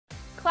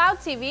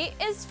KlowdTV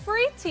is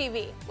free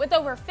TV with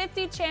over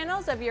 50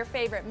 channels of your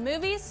favorite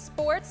movies,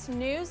 sports,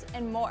 news,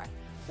 and more.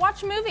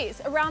 Watch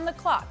movies around the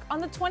clock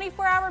on the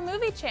 24-hour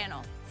movie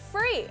channel,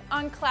 free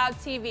on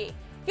KlowdTV.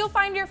 You'll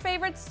find your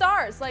favorite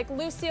stars like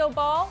Lucille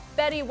Ball,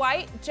 Betty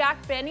White, Jack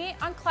Benny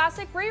on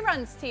classic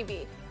reruns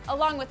TV,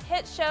 along with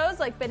hit shows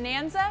like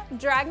Bonanza,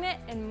 Dragnet,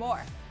 and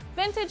more.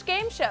 Vintage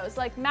game shows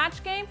like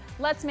Match Game,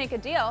 Let's Make a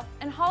Deal,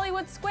 and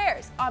Hollywood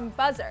Squares on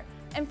Buzzer.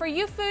 And for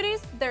you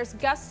foodies, there's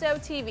Gusto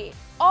TV,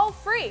 all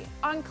free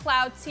on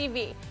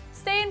KlowdTV.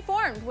 Stay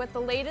informed with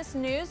the latest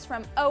news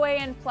from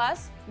OAN+,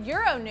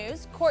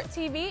 Euronews, Court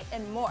TV,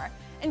 and more.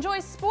 Enjoy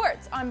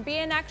sports on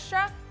beIN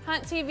Extra,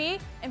 Hunt TV,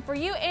 and for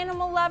you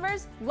animal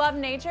lovers, Love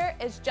Nature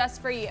is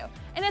just for you.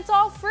 And it's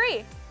all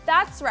free.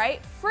 That's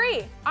right,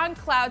 free on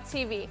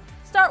KlowdTV.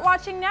 Start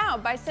watching now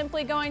by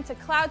simply going to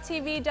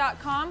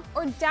KlowdTV.com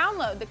or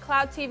download the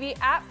KlowdTV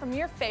app from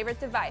your favorite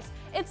device.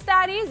 It's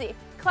that easy.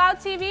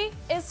 KlowdTV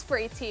is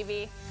free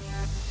TV.